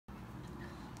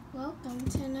welcome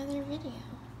to another video.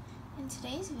 In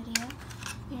today's video,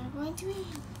 we are going to be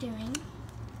doing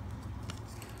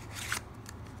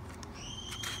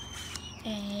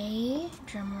a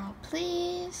drumroll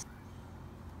please.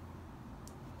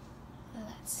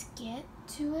 Let's get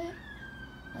to it.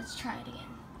 Let's try it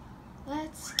again.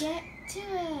 Let's get to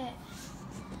it.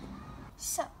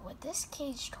 So with this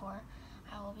cage tour,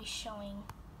 I will be showing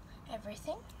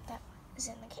everything that is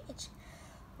in the cage.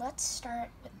 Let's start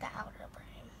with the outer frame.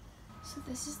 So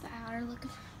this is the outer look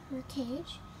of her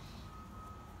cage.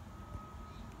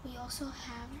 We also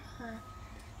have her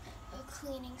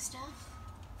cleaning stuff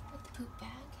with the poop bag.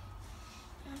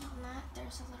 And on that,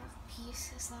 there's a little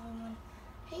piece so that when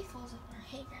hay falls over her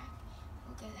hay rack,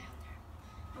 will go down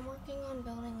there. I'm working on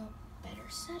building a better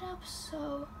setup,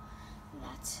 so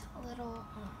that little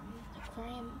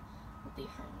aquarium will be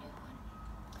her new one.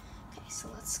 Okay, so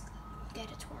let's get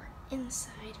a tour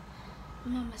inside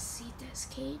Mamacita's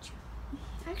cage.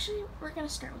 Actually, we're gonna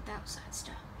start with the outside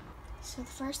stuff. So the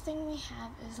first thing we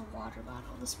have is a water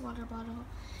bottle. This water bottle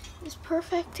is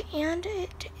perfect and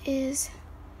it is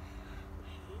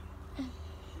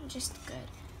just good.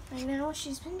 Right now,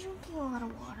 she's been drinking a lot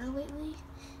of water lately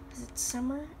because it's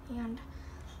summer, and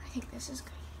I think this is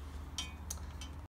good.